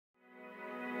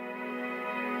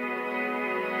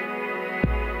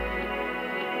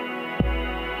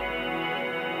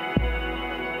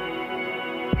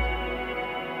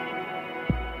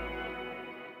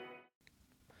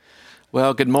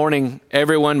Well, good morning,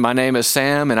 everyone. My name is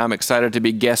Sam, and I'm excited to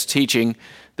be guest teaching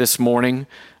this morning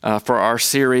for our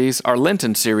series, our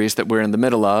Lenten series that we're in the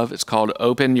middle of. It's called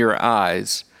Open Your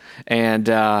Eyes. And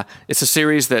it's a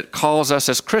series that calls us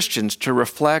as Christians to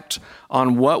reflect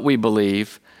on what we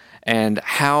believe and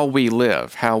how we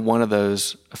live, how one of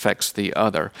those affects the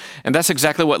other. And that's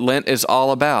exactly what Lent is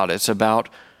all about. It's about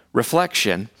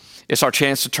reflection. It's our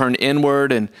chance to turn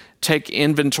inward and take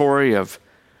inventory of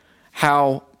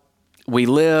how we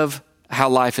live, how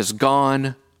life has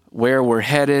gone, where we're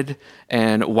headed,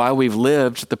 and why we've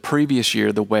lived the previous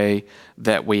year the way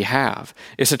that we have.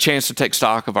 It's a chance to take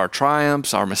stock of our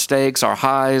triumphs, our mistakes, our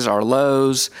highs, our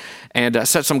lows, and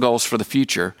set some goals for the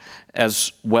future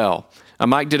as well.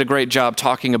 Mike did a great job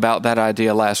talking about that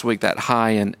idea last week, that high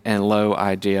and low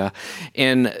idea.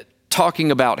 In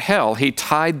talking about hell, he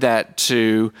tied that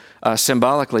to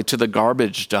symbolically to the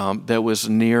garbage dump that was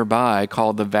nearby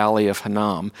called the Valley of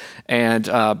Hinnom. And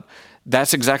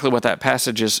that's exactly what that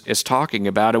passage is talking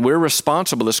about. And we're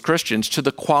responsible as Christians to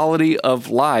the quality of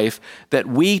life that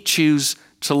we choose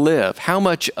to live. How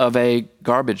much of a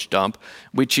garbage dump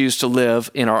we choose to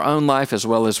live in our own life as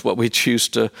well as what we choose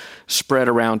to spread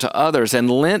around to others.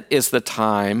 And Lent is the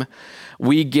time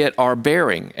we get our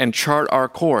bearing and chart our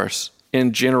course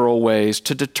in general ways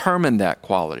to determine that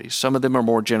quality. Some of them are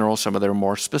more general, some of them are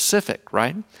more specific,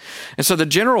 right? And so the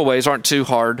general ways aren't too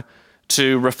hard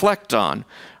to reflect on.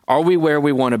 Are we where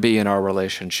we want to be in our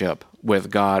relationship with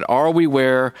God? Are we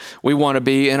where we want to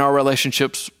be in our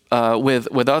relationships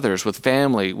with others, with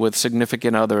family, with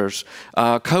significant others,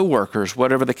 co-workers,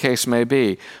 whatever the case may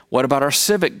be? What about our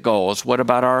civic goals? What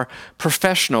about our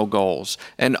professional goals?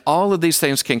 And all of these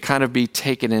things can kind of be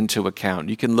taken into account.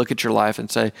 You can look at your life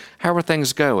and say, how are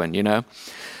things going, you know?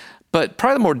 But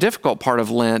probably the more difficult part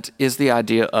of Lent is the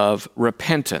idea of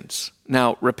repentance.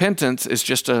 Now, repentance is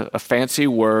just a fancy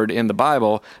word in the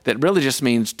Bible that really just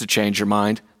means to change your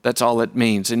mind. That's all it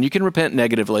means. And you can repent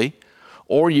negatively,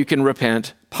 or you can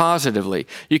repent positively.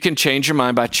 You can change your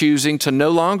mind by choosing to no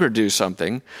longer do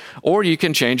something, or you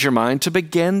can change your mind to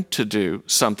begin to do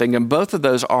something. And both of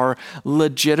those are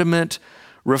legitimate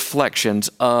reflections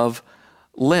of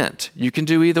Lent. You can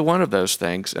do either one of those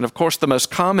things. And of course, the most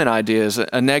common idea is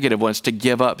a negative one, is to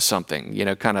give up something, you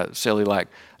know, kind of silly like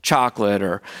chocolate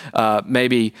or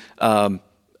maybe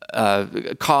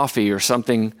coffee or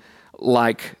something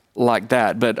like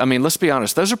that. But I mean, let's be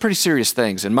honest, those are pretty serious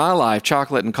things. In my life,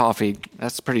 chocolate and coffee,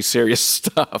 that's pretty serious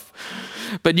stuff.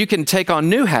 But you can take on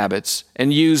new habits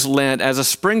and use Lent as a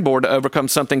springboard to overcome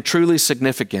something truly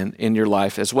significant in your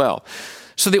life as well.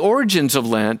 So the origins of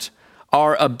Lent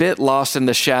are a bit lost in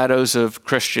the shadows of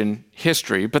Christian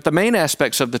history, but the main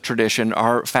aspects of the tradition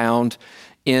are found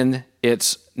in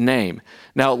its name.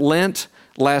 Now, Lent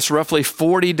lasts roughly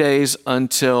 40 days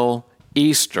until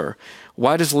Easter.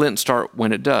 Why does Lent start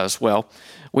when it does? Well,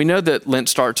 we know that Lent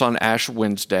starts on Ash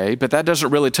Wednesday, but that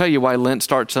doesn't really tell you why Lent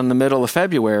starts in the middle of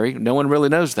February. No one really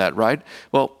knows that, right?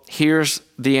 Well, here's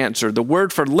the answer. The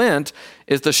word for Lent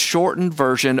is the shortened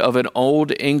version of an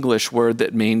Old English word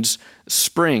that means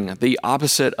spring, the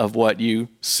opposite of what you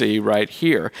see right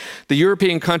here. The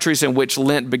European countries in which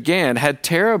Lent began had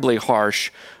terribly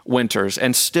harsh winters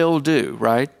and still do,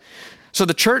 right? So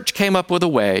the church came up with a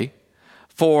way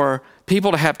for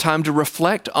people to have time to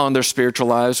reflect on their spiritual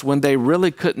lives when they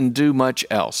really couldn't do much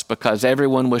else because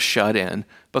everyone was shut in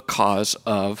because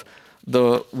of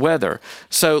the weather.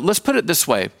 So let's put it this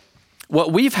way.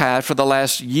 What we've had for the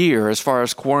last year as far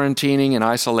as quarantining and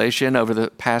isolation over the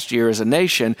past year as a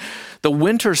nation, the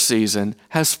winter season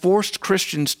has forced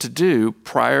Christians to do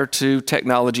prior to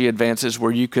technology advances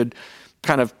where you could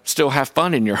kind of still have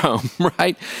fun in your home,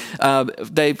 right?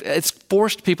 It's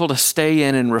forced people to stay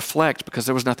in and reflect because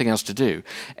there was nothing else to do.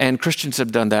 And Christians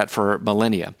have done that for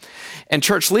millennia. And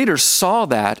church leaders saw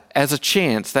that as a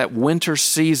chance, that winter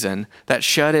season, that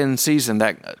shut-in season,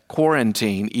 that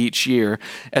quarantine each year,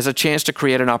 as a chance to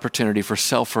create an opportunity for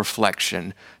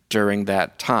self-reflection during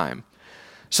that time.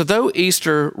 So though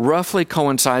Easter roughly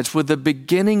coincides with the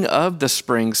beginning of the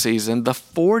spring season, the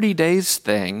 40 days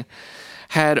thing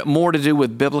had more to do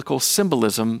with biblical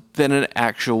symbolism than an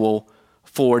actual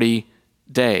 40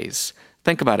 days.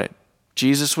 Think about it.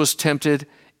 Jesus was tempted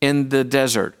in the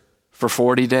desert for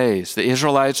 40 days. The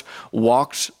Israelites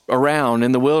walked around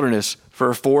in the wilderness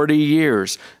for 40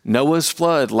 years. Noah's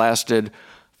flood lasted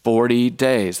 40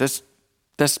 days.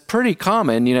 That's pretty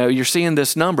common. You know, you're seeing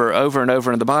this number over and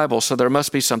over in the Bible, so there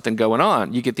must be something going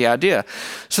on. You get the idea.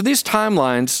 So these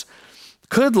timelines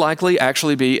could likely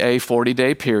actually be a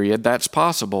 40-day period. That's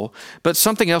possible. But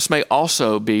something else may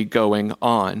also be going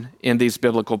on in these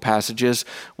biblical passages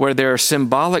where there are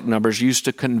symbolic numbers used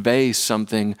to convey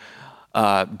something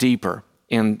deeper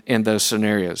in those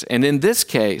scenarios. And in this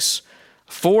case,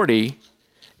 40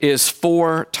 is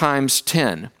 4 times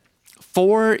 10.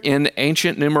 4 in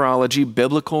ancient numerology,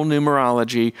 biblical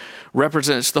numerology,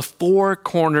 represents the 4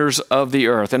 corners of the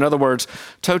earth. In other words,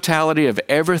 totality of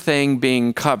everything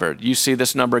being covered. You see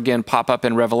this number again pop up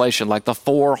in Revelation, like the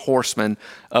 4 horsemen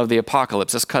of the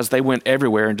apocalypse. It's because they went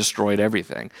everywhere and destroyed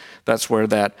everything. That's where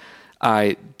that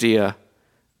idea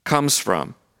comes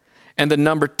from. And the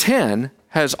number 10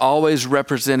 has always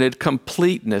represented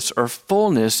completeness or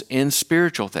fullness in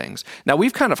spiritual things. Now,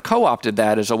 we've kind of co-opted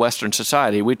that as a Western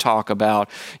society. We talk about,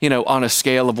 on a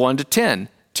scale of 1 to 10,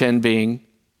 10 being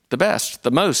the best,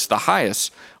 the most, the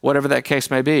highest, whatever that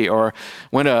case may be. Or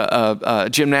when a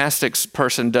gymnastics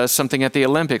person does something at the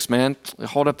Olympics, man,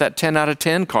 hold up that 10 out of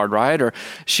 10 card, right? Or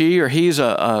she or he's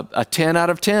a 10 out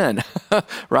of 10,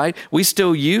 right? We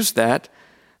still use that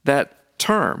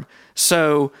term.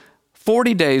 So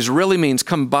 40 days really means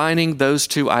combining those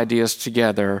two ideas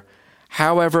together,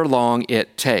 however long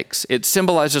it takes. It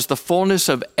symbolizes the fullness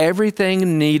of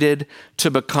everything needed to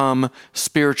become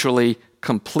spiritually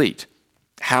complete.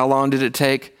 How long did it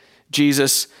take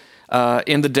Jesus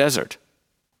in the desert,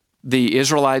 the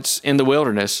Israelites in the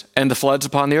wilderness, and the floods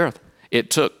upon the earth?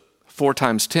 It took 4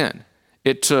 times 10.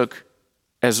 It took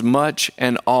as much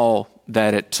and all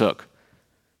that it took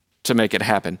to make it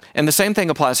happen. And the same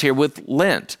thing applies here with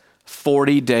Lent.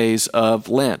 40 days of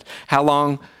Lent. How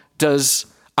long does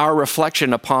our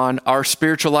reflection upon our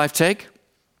spiritual life take?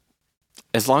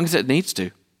 As long as it needs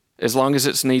to. As long as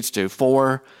it needs to.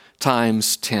 4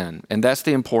 times 10. And that's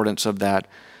the importance of that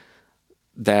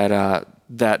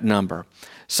number.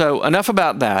 So enough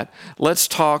about that. Let's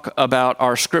talk about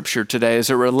our scripture today as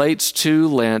it relates to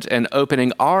Lent and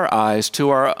opening our eyes to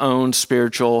our own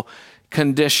spiritual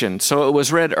condition. So it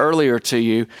was read earlier to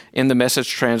you in the Message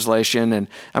translation, and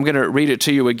I'm going to read it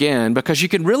to you again because you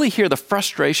can really hear the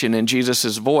frustration in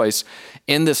Jesus' voice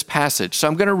in this passage. So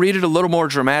I'm going to read it a little more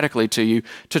dramatically to you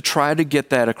to try to get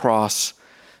that across.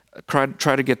 Try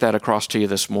to get that across to you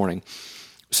this morning.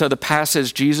 So the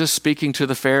passage, Jesus speaking to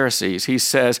the Pharisees, he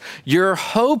says, "You're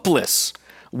hopeless.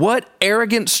 What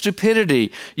arrogant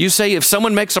stupidity. You say if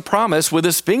someone makes a promise with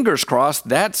his fingers crossed,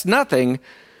 that's nothing.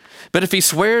 But if he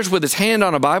swears with his hand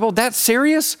on a Bible, that's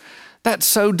serious? That's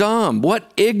so dumb.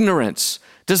 What ignorance.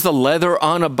 Does the leather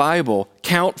on a Bible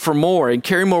count for more and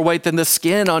carry more weight than the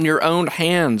skin on your own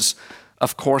hands?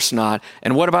 Of course not.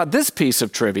 And what about this piece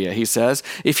of trivia?" He says,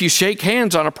 "If you shake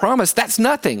hands on a promise, that's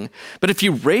nothing. But if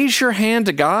you raise your hand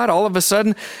to God all of a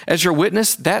sudden as your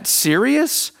witness, that's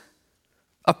serious?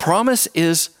 A promise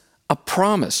is a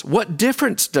promise. What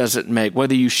difference does it make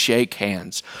whether you shake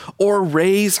hands or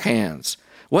raise hands?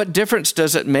 What difference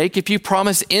does it make if you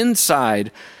promise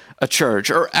inside a church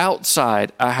or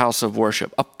outside a house of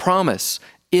worship? A promise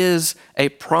is a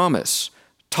promise.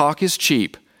 Talk is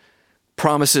cheap.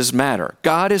 Promises matter.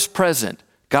 God is present.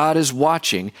 God is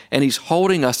watching, and he's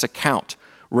holding us account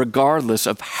regardless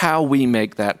of how we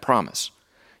make that promise."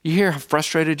 You hear how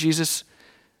frustrated Jesus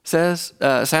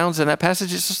sounds in that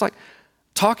passage? It's just like,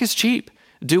 talk is cheap.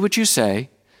 Do what you say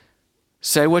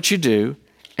what you do,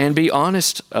 and be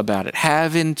honest about it.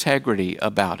 Have integrity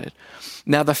about it.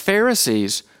 Now, the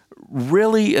Pharisees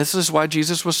really, this is why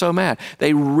Jesus was so mad.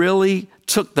 They really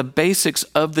took the basics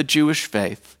of the Jewish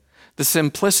faith, the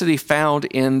simplicity found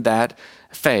in that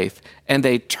faith, and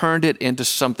they turned it into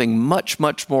something much,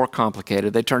 much more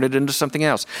complicated. They turned it into something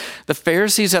else. The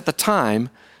Pharisees at the time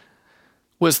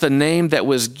was the name that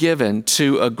was given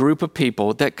to a group of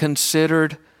people that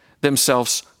considered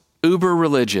themselves uber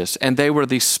religious, and they were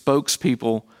the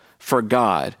spokespeople for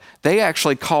God. They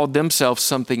actually called themselves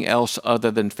something else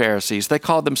other than Pharisees. They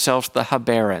called themselves the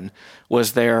Habarim,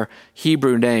 was their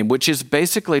Hebrew name, which is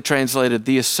basically translated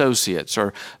the associates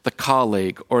or the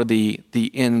colleague or the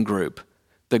in-group,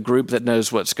 the group that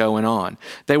knows what's going on.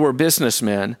 They were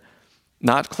businessmen,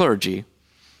 not clergy,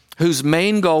 whose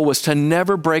main goal was to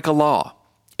never break a law,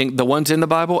 the ones in the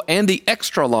Bible and the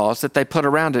extra laws that they put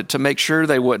around it to make sure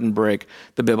they wouldn't break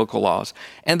the biblical laws.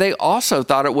 And they also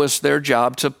thought it was their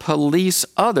job to police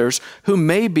others who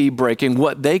may be breaking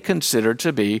what they considered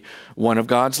to be one of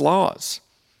God's laws.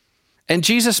 And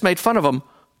Jesus made fun of them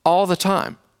all the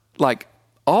time. Like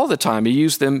all the time, he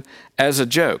used them as a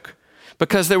joke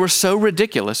because they were so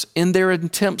ridiculous in their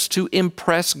attempts to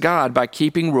impress God by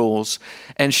keeping rules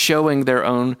and showing their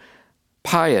own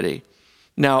piety.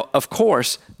 Now, of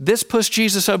course, this pushed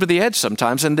Jesus over the edge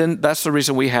sometimes, and then that's the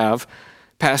reason we have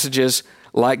passages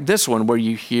like this one where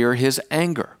you hear his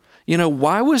anger.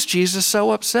 Why was Jesus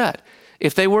so upset?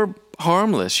 If they were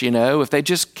harmless, if they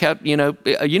just kept,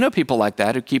 people like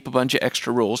that who keep a bunch of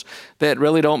extra rules that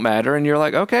really don't matter. And you're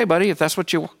like, okay, buddy, if that's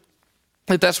what you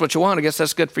want, I guess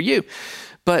that's good for you.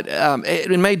 But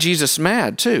it made Jesus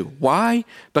mad too. Why?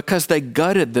 Because they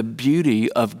gutted the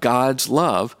beauty of God's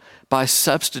love by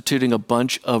substituting a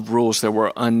bunch of rules that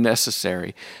were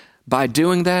unnecessary. By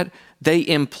doing that, they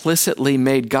implicitly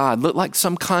made God look like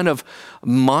some kind of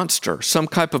monster, some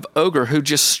type of ogre who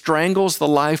just strangles the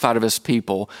life out of his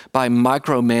people by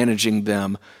micromanaging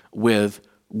them with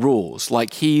rules.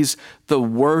 Like he's the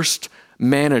worst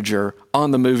manager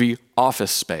on the movie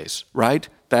Office Space, right?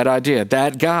 That idea,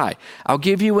 that guy. I'll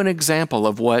give you an example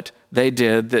of what they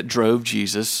did that drove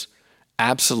Jesus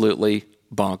absolutely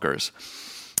bonkers.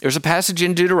 There's a passage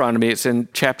in Deuteronomy, it's in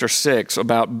chapter 6,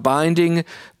 about binding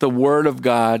the word of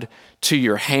God to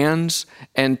your hands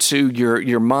and to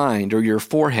your mind or your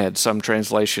forehead, some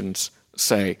translations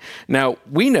say. Now,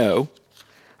 we know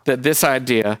that this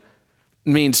idea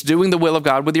means doing the will of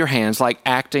God with your hands, like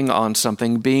acting on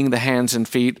something, being the hands and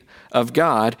feet of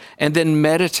God, and then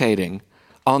meditating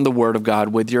on the word of God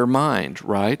with your mind,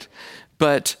 right?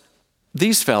 But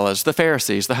these fellas, the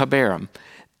Pharisees, the Habarim,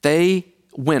 they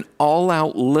went all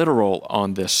out literal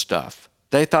on this stuff.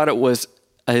 They thought it was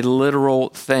a literal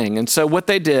thing. And so what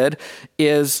they did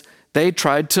is they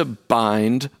tried to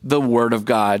bind the word of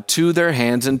God to their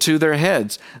hands and to their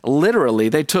heads. Literally,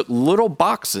 they took little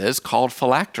boxes called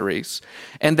phylacteries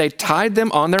and they tied them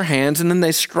on their hands and then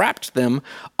they strapped them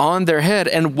on their head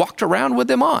and walked around with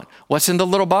them on. What's in the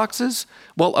little boxes?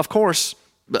 Well, of course,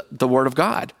 the word of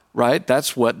God, right?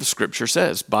 That's what the scripture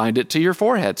says. Bind it to your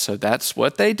forehead. So that's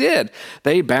what they did.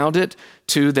 They bound it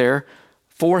to their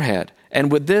forehead. And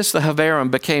with this, the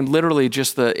Habarim became literally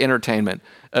just the entertainment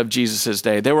of Jesus'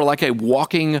 day. They were like a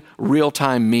walking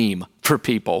real-time meme for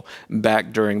people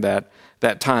back during that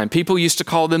time. People used to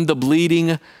call them the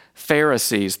bleeding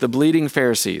Pharisees, the bleeding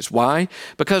Pharisees. Why?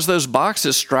 Because those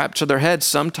boxes strapped to their heads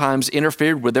sometimes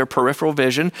interfered with their peripheral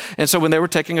vision. And so when they were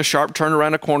taking a sharp turn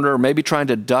around a corner or maybe trying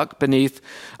to duck beneath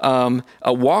a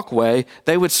walkway,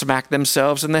 they would smack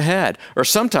themselves in the head. Or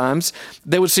sometimes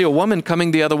they would see a woman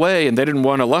coming the other way and they didn't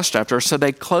want to lust after her, so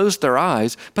they closed their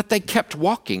eyes, but they kept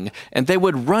walking and they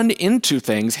would run into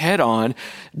things head on,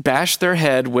 bash their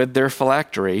head with their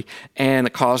phylactery,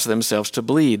 and cause themselves to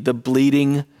bleed. The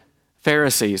bleeding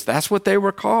Pharisees, that's what they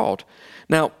were called.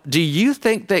 Now, do you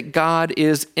think that God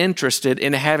is interested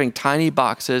in having tiny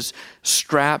boxes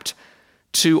strapped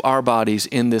to our bodies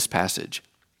in this passage?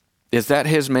 Is that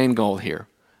his main goal here?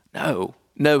 No,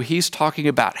 he's talking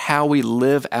about how we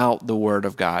live out the word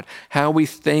of God, how we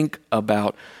think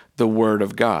about the word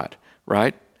of God,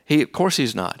 right? Of course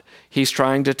he's not. He's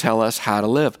trying to tell us how to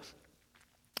live.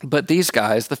 But these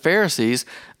guys, the Pharisees,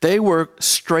 they were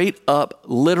straight up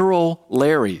literal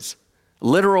Larrys.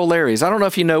 Literal Larrys. I don't know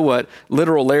if you know what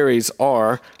literal Larrys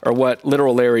are or what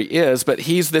literal Larry is, but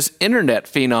he's this internet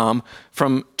phenom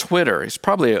from Twitter. He's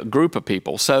probably a group of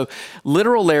people. So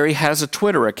literal Larry has a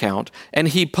Twitter account and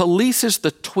he polices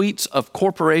the tweets of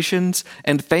corporations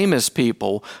and famous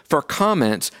people for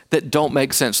comments that don't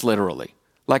make sense literally.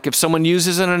 Like if someone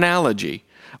uses an analogy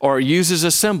or uses a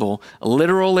symbol,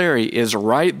 literal Larry is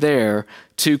right there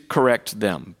to correct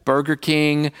them. Burger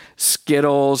King,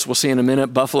 Skittles, we'll see in a minute,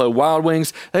 Buffalo Wild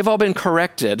Wings, they've all been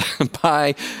corrected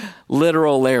by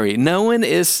literal Larry. No one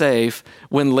is safe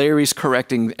when Larry's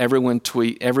correcting everyone's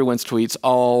tweets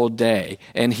all day,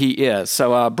 and he is.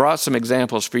 So I brought some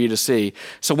examples for you to see.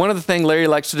 So one of the things Larry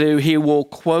likes to do, he will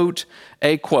quote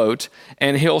a quote,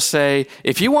 and he'll say,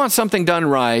 if you want something done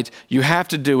right, you have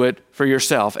to do it for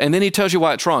yourself. And then he tells you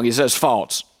why it's wrong. He says,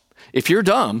 false. If you're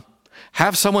dumb,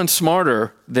 have someone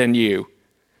smarter than you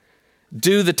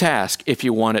do the task if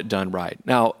you want it done right.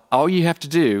 Now, all you have to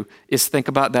do is think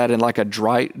about that in like a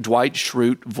Dwight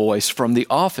Schrute voice from The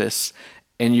Office,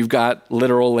 and you've got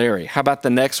literal Larry. How about the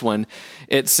next one?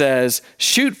 It says,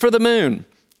 shoot for the moon.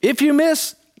 If you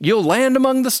miss, you'll land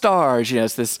among the stars.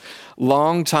 It's this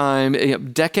long time,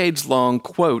 decades-long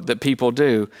quote that people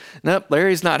do. Nope,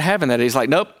 Larry's not having that. He's like,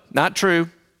 nope, not true.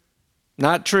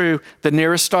 Not true. The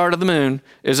nearest star to the moon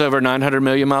is over 900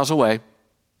 million miles away.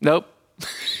 Nope.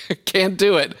 Can't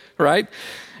do it, right?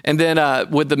 And then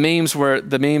with the memes,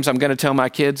 I'm going to tell my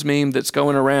kids meme that's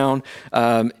going around.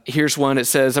 Here's one. It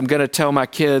says, I'm going to tell my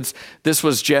kids this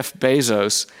was Jeff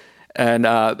Bezos. And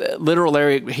literal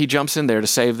Larry, he jumps in there to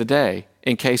save the day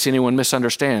in case anyone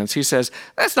misunderstands. He says,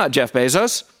 that's not Jeff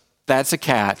Bezos. That's a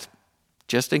cat.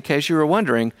 Just in case you were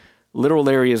wondering, literal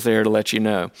Larry is there to let you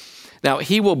know. Now,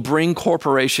 he will bring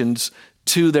corporations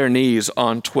to their knees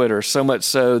on Twitter, so much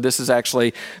so this is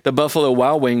actually the Buffalo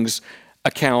Wild Wings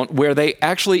account where they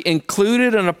actually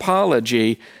included an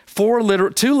apology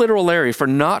Too literal Larry for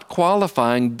not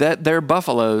qualifying that their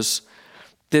buffaloes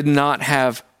did not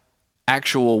have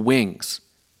actual wings.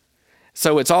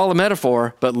 So it's all a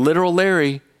metaphor, but literal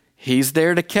Larry, he's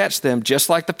there to catch them, just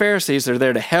like the Pharisees. They're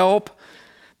there to help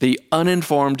the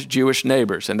uninformed Jewish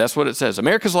neighbors. And that's what it says.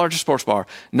 America's largest sports bar,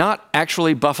 not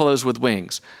actually buffaloes with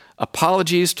wings.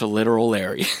 Apologies to literal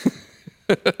Larry.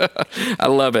 I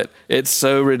love it. It's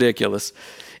so ridiculous.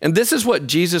 And this is what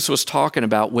Jesus was talking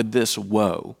about with this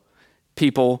woe.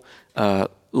 People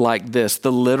like this,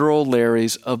 the literal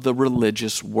Larrys of the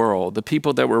religious world, the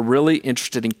people that were really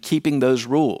interested in keeping those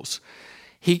rules.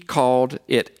 He called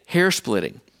it hair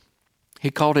splitting.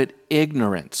 He called it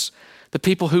ignorance. The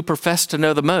people who profess to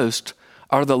know the most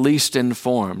are the least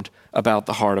informed about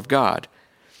the heart of God.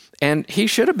 And he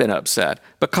should have been upset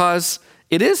because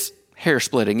it is hair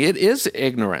splitting. It is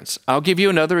ignorance. I'll give you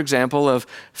another example of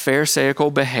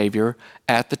Pharisaical behavior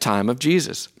at the time of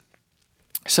Jesus.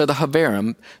 So the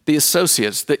Havarim, the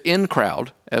associates, the in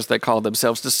crowd, as they called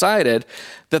themselves, decided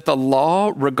that the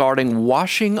law regarding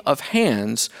washing of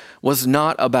hands was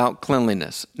not about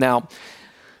cleanliness. Now,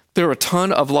 there are a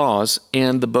ton of laws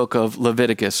in the book of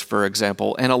Leviticus, for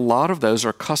example, and a lot of those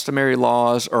are customary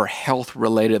laws or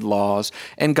health-related laws,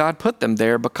 and God put them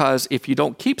there because if you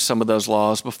don't keep some of those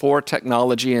laws before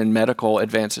technology and medical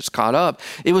advances caught up,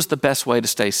 it was the best way to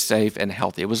stay safe and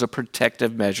healthy. It was a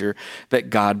protective measure that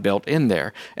God built in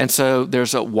there. And so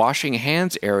there's a washing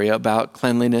hands area about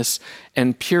cleanliness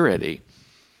and purity.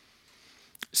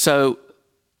 So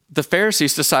the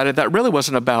Pharisees decided that really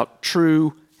wasn't about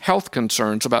true health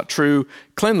concerns, about true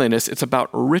cleanliness. It's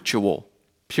about ritual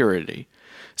purity.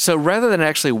 So rather than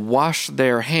actually wash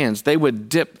their hands, they would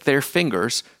dip their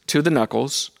fingers to the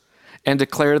knuckles and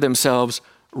declare themselves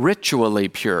ritually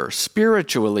pure,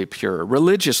 spiritually pure,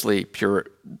 religiously pure.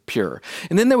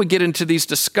 And then they would get into these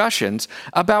discussions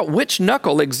about which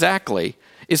knuckle exactly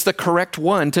is the correct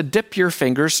one to dip your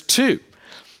fingers to.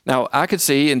 Now, I could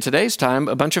see in today's time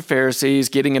a bunch of Pharisees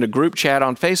getting in a group chat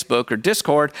on Facebook or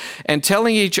Discord and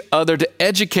telling each other to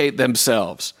educate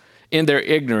themselves in their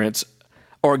ignorance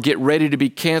or get ready to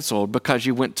be canceled because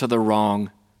you went to the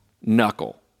wrong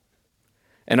knuckle.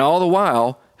 And all the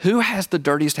while, who has the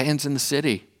dirtiest hands in the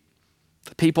city?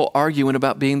 The people arguing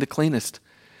about being the cleanest,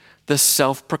 the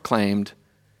self-proclaimed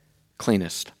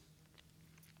cleanest.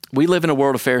 We live in a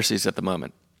world of Pharisees at the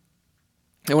moment.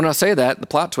 And when I say that, the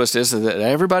plot twist is that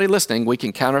everybody listening, we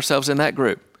can count ourselves in that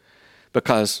group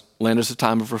because Lent is a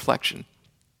time of reflection,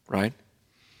 right?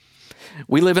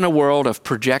 We live in a world of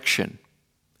projection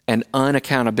and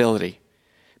unaccountability.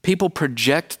 People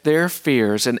project their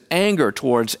fears and anger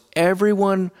towards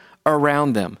everyone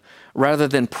around them rather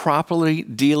than properly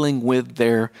dealing with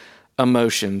their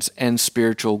emotions and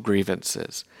spiritual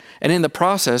grievances. And in the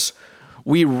process,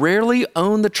 we rarely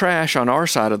own the trash on our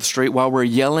side of the street while we're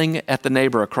yelling at the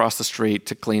neighbor across the street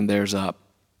to clean theirs up.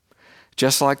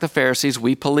 Just like the Pharisees,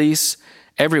 we police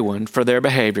everyone for their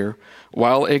behavior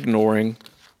while ignoring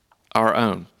our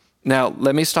own. Now,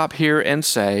 let me stop here and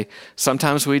say,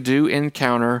 sometimes we do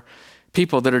encounter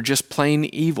people that are just plain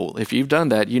evil. If you've done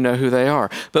that, you know who they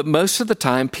are. But most of the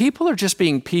time, people are just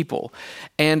being people,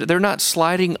 and they're not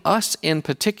slighting us in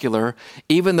particular,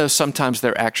 even though sometimes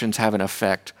their actions have an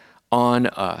effect on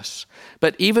us.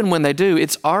 But even when they do,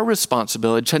 it's our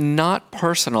responsibility to not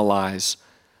personalize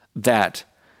that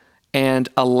and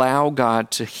allow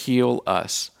God to heal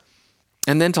us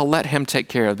and then to let him take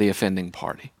care of the offending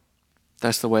party.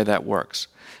 That's the way that works.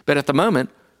 But at the moment,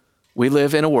 we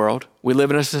live in a world, we live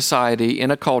in a society,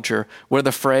 in a culture where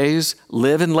the phrase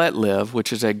live and let live,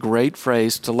 which is a great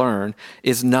phrase to learn,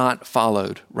 is not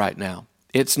followed right now.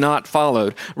 It's not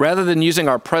followed. Rather than using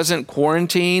our present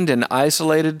quarantined and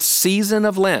isolated season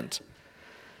of Lent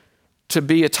to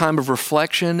be a time of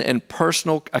reflection and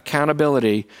personal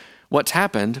accountability, what's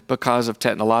happened because of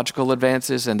technological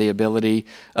advances and the ability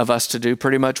of us to do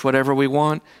pretty much whatever we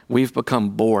want, we've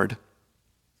become bored.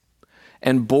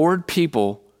 And bored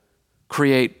people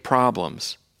create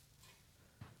problems.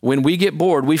 When we get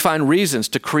bored, we find reasons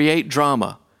to create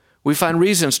drama. We find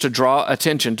reasons to draw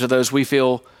attention to those we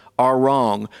feel are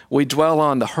wrong. We dwell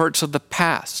on the hurts of the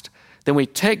past. Then we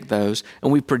take those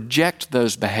and we project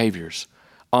those behaviors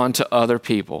onto other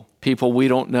people we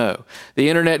don't know. The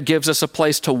internet gives us a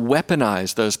place to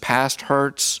weaponize those past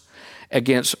hurts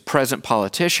against present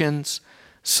politicians,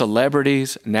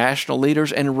 celebrities, national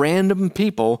leaders, and random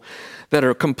people that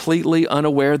are completely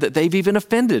unaware that they've even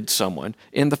offended someone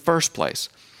in the first place.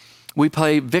 We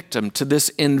play victim to this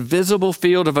invisible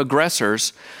field of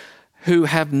aggressors who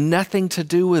have nothing to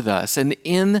do with us. And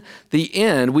in the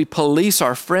end, we police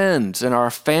our friends and our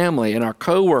family and our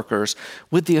coworkers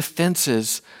with the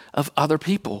offenses of other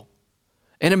people.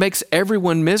 And it makes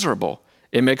everyone miserable.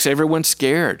 It makes everyone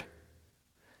scared.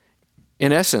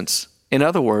 In essence, in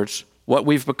other words, what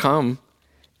we've become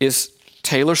is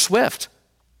Taylor Swift.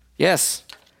 Yes,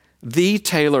 the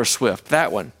Taylor Swift,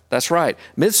 that one. That's right.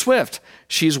 Ms. Swift,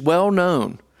 she's well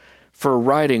known for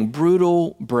writing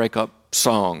brutal breakup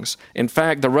songs. In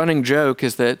fact, the running joke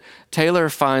is that Taylor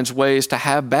finds ways to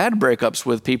have bad breakups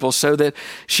with people so that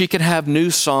she can have new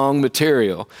song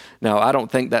material. Now, I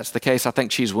don't think that's the case. I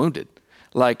think she's wounded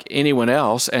like anyone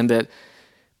else, and that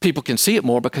people can see it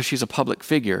more because she's a public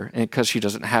figure and because she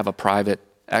doesn't have a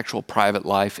actual private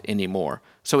life anymore.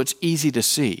 So it's easy to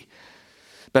see.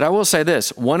 But I will say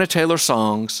this, one of Taylor's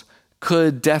songs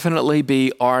could definitely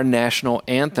be our national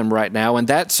anthem right now, and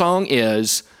that song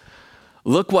is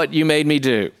 "Look What You Made Me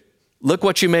Do." Look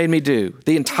what you made me do.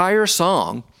 The entire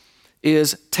song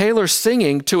is Taylor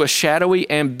singing to a shadowy,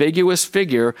 ambiguous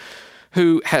figure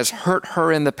who has hurt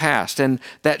her in the past. And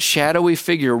that shadowy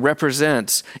figure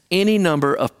represents any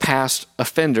number of past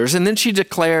offenders. And then she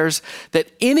declares that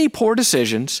any poor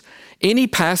decisions, any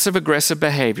passive-aggressive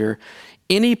behavior,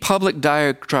 any public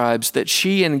diatribes that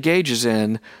she engages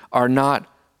in are not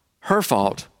her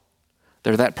fault.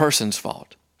 They're that person's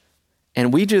fault.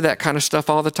 And we do that kind of stuff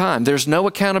all the time. There's no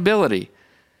accountability,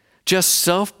 just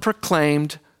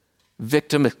self-proclaimed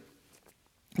victimization.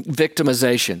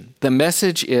 The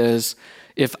message is,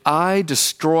 if I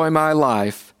destroy my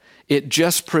life, it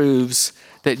just proves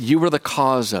that you were the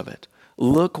cause of it.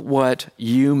 Look what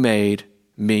you made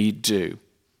me do.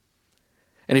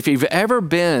 And if you've ever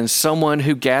been someone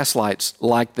who gaslights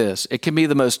like this, it can be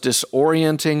the most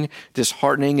disorienting,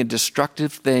 disheartening, and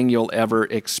destructive thing you'll ever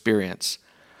experience.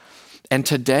 And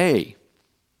today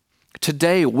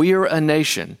we are a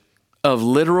nation of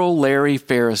literal Larry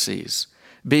Pharisees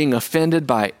being offended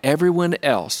by everyone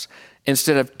else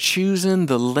instead of choosing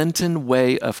the Lenten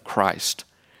way of Christ,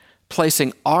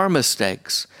 placing our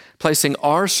mistakes, placing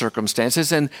our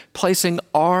circumstances, and placing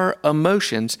our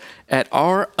emotions at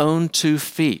our own 2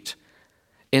 feet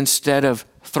instead of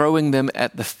throwing them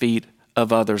at the feet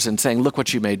of others and saying, look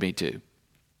what you made me do.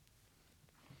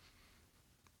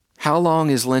 How long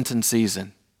is Lenten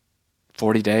season?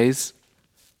 40 days?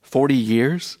 40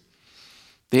 years?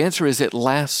 The answer is it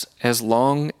lasts as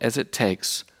long as it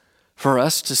takes for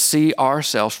us to see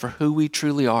ourselves for who we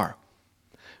truly are.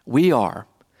 We are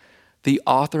the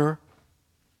author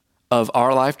of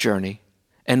our life journey,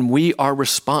 and we are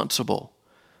responsible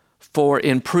for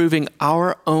improving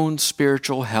our own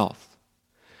spiritual health.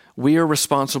 We are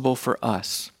responsible for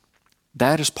us.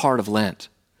 That is part of Lent.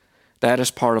 That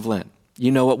is part of Lent.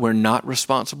 You know what we're not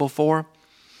responsible for?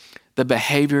 The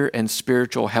behavior and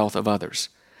spiritual health of others.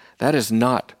 That is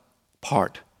not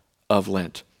part of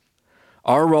Lent.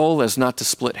 Our role is not to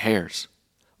split hairs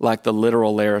like the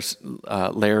literal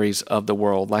Larrys of the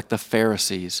world, like the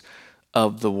Pharisees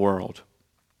of the world.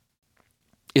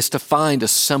 It's to find a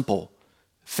simple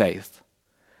faith,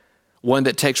 one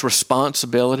that takes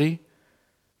responsibility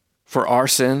for our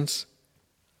sins,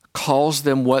 calls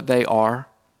them what they are,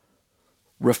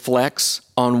 reflects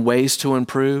on ways to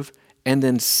improve, and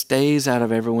then stays out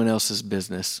of everyone else's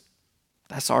business.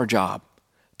 That's our job.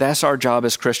 That's our job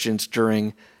as Christians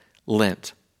during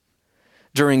Lent.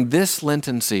 During this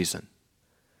Lenten season,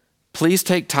 please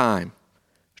take time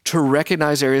to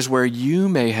recognize areas where you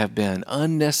may have been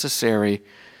unnecessarily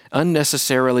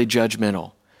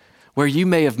judgmental, where you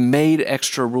may have made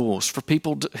extra rules for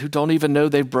people who don't even know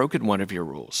they've broken one of your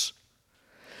rules.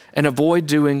 And avoid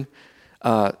doing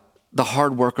the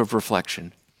hard work of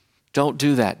reflection. Don't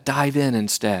do that. Dive in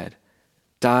instead.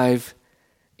 Dive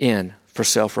in for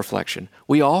self-reflection.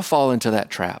 We all fall into that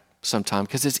trap sometimes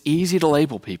because it's easy to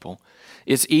label people.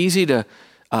 It's easy to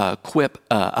quip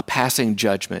a passing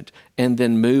judgment and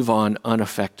then move on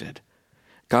unaffected.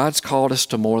 God's called us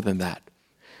to more than that.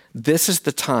 This is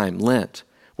the time, Lent,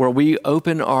 where we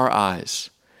open our eyes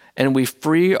and we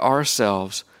free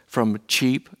ourselves from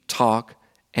cheap talk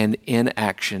and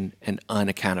inaction and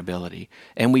unaccountability.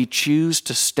 And we choose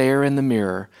to stare in the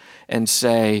mirror and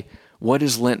say, what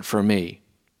is Lent for me?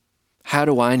 How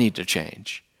do I need to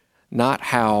change? Not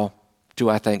how do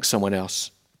I think someone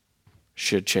else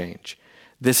should change.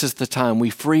 This is the time we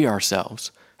free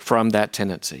ourselves from that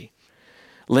tendency.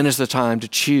 Lent is the time to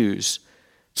choose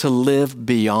to live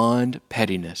beyond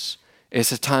pettiness.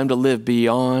 It's a time to live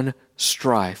beyond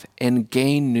strife and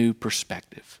gain new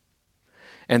perspective.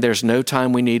 And there's no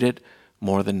time we need it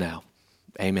more than now.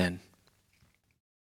 Amen.